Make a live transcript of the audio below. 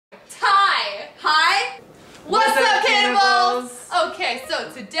Okay, so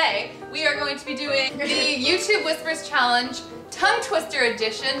today we are going to be doing the YouTube Whispers Challenge Tongue Twister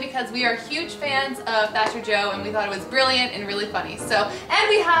Edition because we are huge fans of Thatcher Joe and we thought it was brilliant and really funny. So, and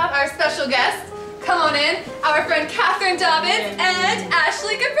we have our special guest, come on in, our friend Catherine Dobbins and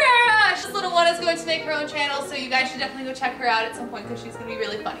Ashley Cabrera. This little one is going to make her own channel, so you guys should definitely go check her out at some point because she's going to be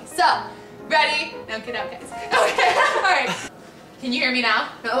really funny. So, ready? No, get out, guys. Okay, alright. Can you hear me now?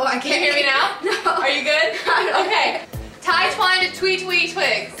 No, I can't. Can you hear me now? No. Are you good? Okay. Tie, twine, to tweet, tweet,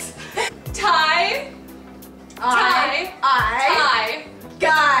 twigs. Tie. Tie.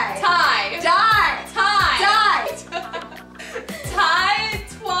 Guy. Tie. Die. Tie. Die. Tie,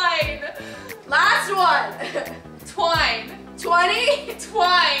 twine. Last one. Twine. 20.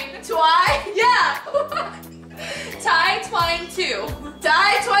 Twine. Twine. Yeah. Tie, twine, two.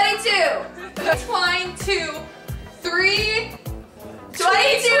 Die 22. Twine, two. 3. 22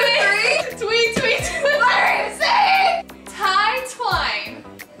 and 3. Tweet, tweet, tweet. What are you saying? Tie, twine.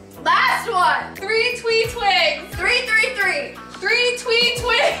 Last one. 3 tweet, twigs. 3, 3, 3. 3 tweet,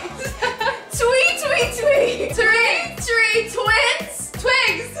 twigs. Tweet. 3, twins.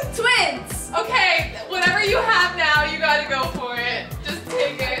 Twigs. Twins. Okay, whatever you have now, you gotta go for it. Just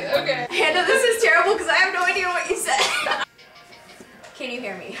take it. Okay. Hannah, this is terrible because I have no idea what you said. Can you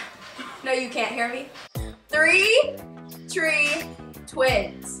hear me? No, you can't hear me. 3 tree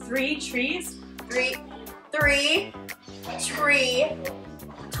twins. 3 trees? 3 tree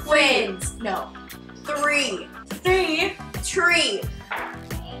twins. No. 3 3 tree.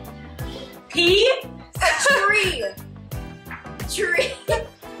 P? Tree.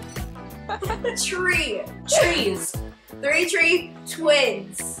 Trees. 3 tree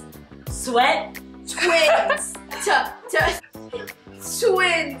twins. Sweat? Twins.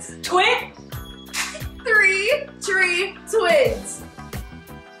 Twins. Twit? 3 tree twins.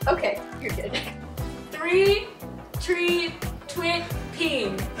 Okay, you're good. 3 tree twit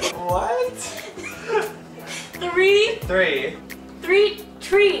peeing. What? 3 3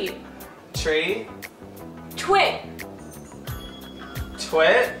 tree tree twit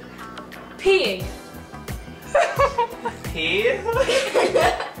twit peeing. pea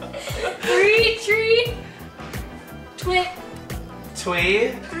 3 tree twit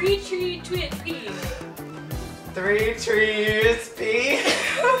twee 3 tree twit peeing. 3 trees pea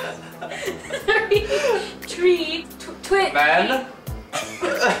 3 tree twit men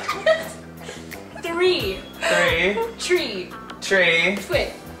 3 tree tree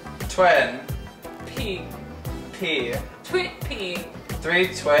twit twin pee pea twit pee 3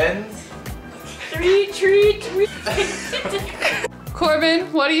 twins 3 tree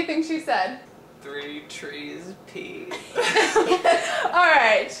Corbin, what do you think she said? 3 trees pea.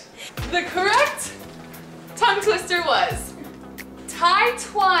 Alright. The correct tongue twister was tie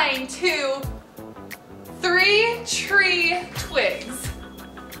twine to 3 tree twigs.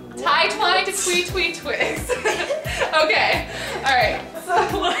 Tie twine to tweet tweet twigs. Okay. Alright. So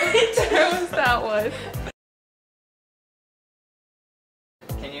what was that one?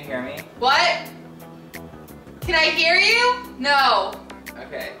 Can you hear me? What? Can I hear you? No.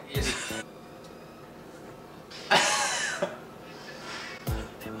 Okay.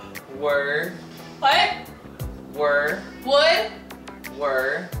 Were What? were Would?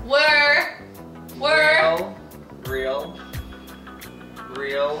 were Were? real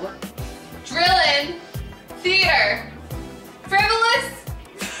Drillin'. Theater. Frivolous.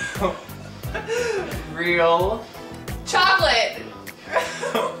 real Chocolate.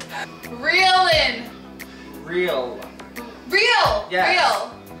 Reelin'. real Real. Yes.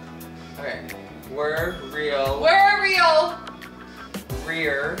 Real. okay were real We're real.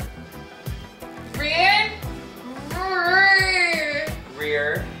 rear Reared.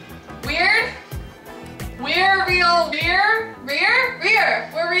 rear Weird. We're real. Rear.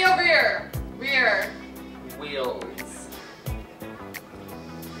 We're real. Rear. wheels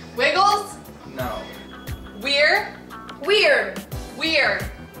Wiggles. no Weird. Weird. Weird.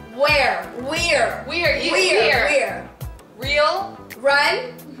 Where? Weird. Weird. Real.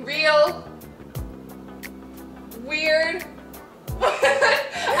 Run. Real. Weird.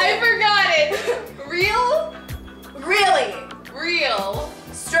 I forgot it. Real. Really. Real.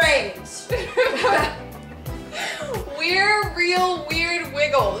 Strange. We're real weird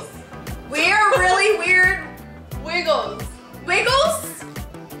wiggles. We're really weird. Wiggles. Wiggles?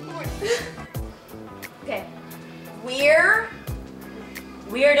 Okay. We're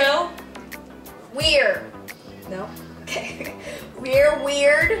weirdo. weird. No. Okay. We're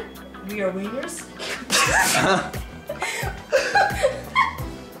weird. We are wieners.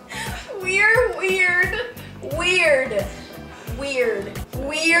 We're weird. Weird. Weird.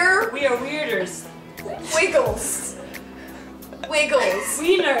 We're We are weirders. wiggles. Wiggles.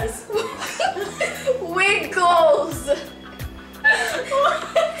 Wieners. Wiggles.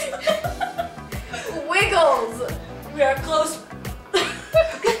 Wiggles. We are close.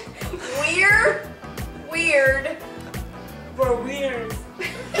 Weird. Weird. We're wieners.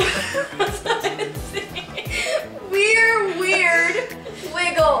 Weird. Weird.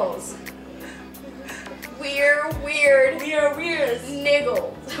 Wiggles. Weird. Weird. We are weirs.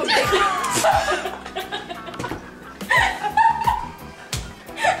 Niggles.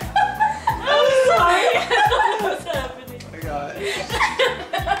 I'm sorry. I don't know what's happening. Oh my god.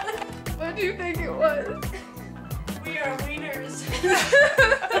 What do you think it was? We are wieners.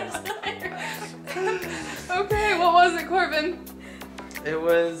 Okay, what was it, Corbin? It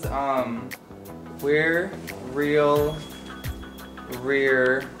was, we're real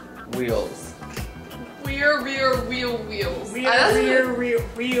rear wheels. We're rear wheels. We are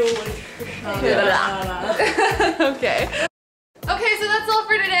real. Okay. Okay, so that's all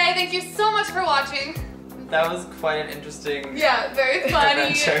for today. Thank you so much for watching. That was quite an interesting Yeah, very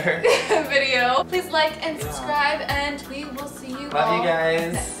funny adventure. video. Please like and subscribe, and we will see you Love all you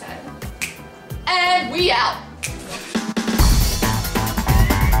guys. next time. And we out.